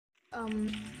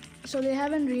Um, so they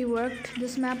haven't reworked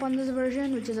this map on this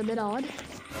version, which is a bit odd.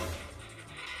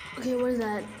 Okay, what is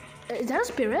that? Is that a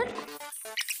spirit?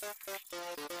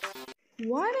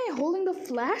 Why am I holding the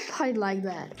flashlight like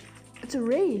that? It's a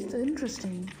wraith.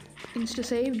 Interesting. Insta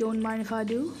save. Don't mind if I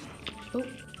do. Oh.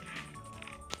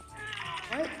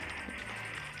 What?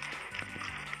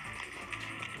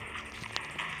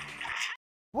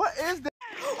 What is that?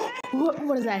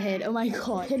 What is that hit? Oh my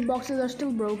god. Hitboxes are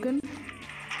still broken.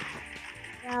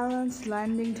 Balance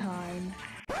landing time.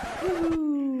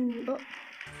 Woohoo! Oh.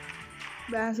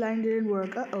 Balance landing didn't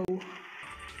work. Uh-oh.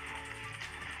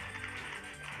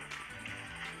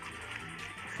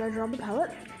 Should I drop the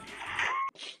pallet?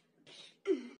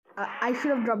 I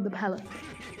should have dropped the pallet.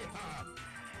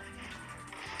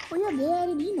 Oh yeah, they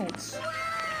added emotes.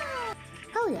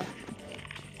 Hell yeah.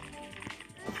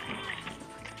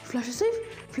 Flash is safe.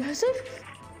 Flash is safe.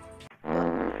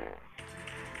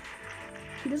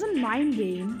 He doesn't mind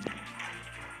game.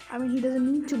 I mean, he doesn't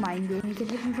need to mind game. He can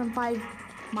hit me from 5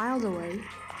 miles away.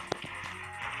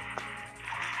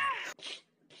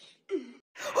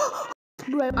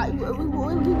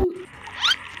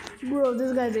 Bro,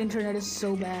 this guy's internet is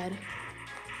so bad.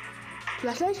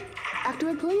 Flashlight,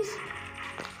 activate please.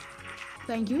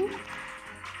 Thank you.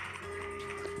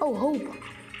 Oh, hope.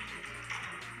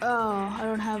 Oh, I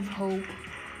don't have hope.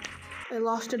 I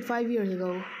lost it 5 years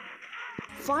ago.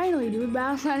 Finally, dude,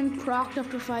 balance landing procced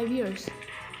after 5 years.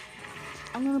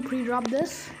 I'm gonna pre-drop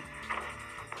this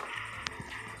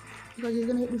because he's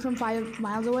gonna hit me from 5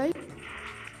 miles away.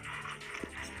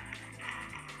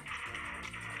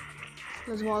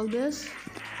 Let's wall this.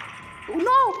 Oh,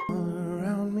 no!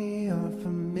 Around me a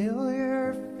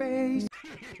familiar face.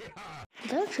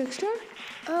 Is that a trickster?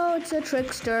 Oh, it's a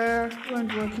trickster. It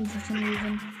wasn't working for some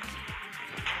reason.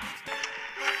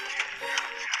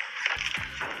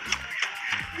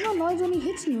 No noise when he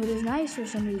hits me, it is nice for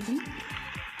some reason.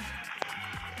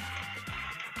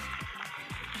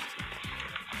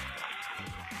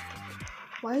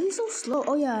 Why is he so slow?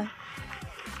 Oh yeah.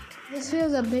 This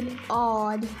feels a bit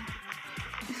odd.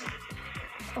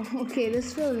 Oh, okay,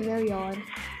 this feels very odd.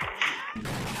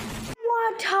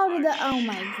 What? How did that? Oh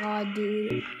my god,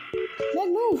 dude. Meg,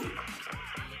 move!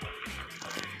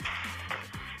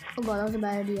 Oh god, that was a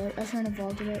bad idea. I shouldn't have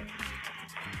vaulted it.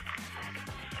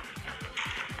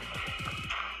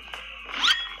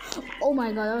 Oh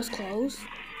my god, that was close.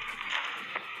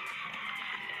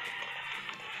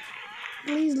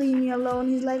 Please leave me alone.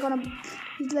 He's like on a.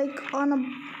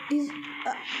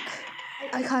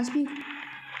 I can't speak.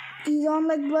 He's on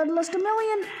like Bloodlust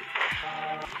 1,000,000.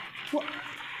 What?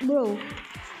 Bro.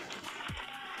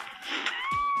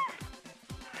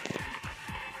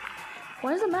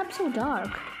 Why is the map so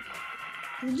dark?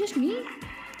 Is it just me?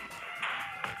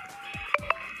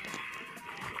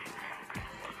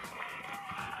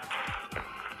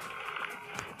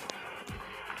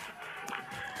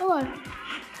 Come on.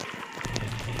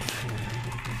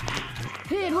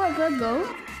 Hey, it worked. Let's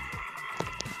go.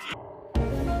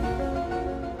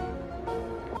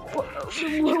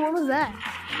 What was that?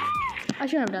 I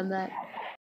shouldn't have done that.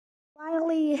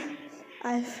 Finally,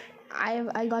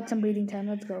 I got some breathing time.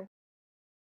 Let's go.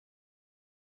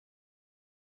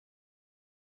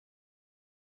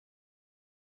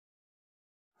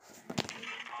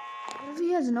 What if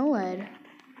he has no head?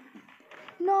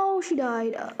 No, she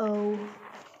died. Uh-oh.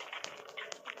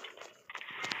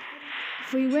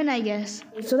 Free win, I guess.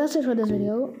 So that's it for this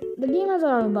video. The game has a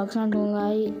lot of bugs, not gonna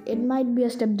lie. It might be a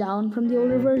step down from the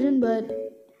older version, but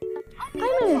I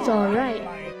mean, it's alright.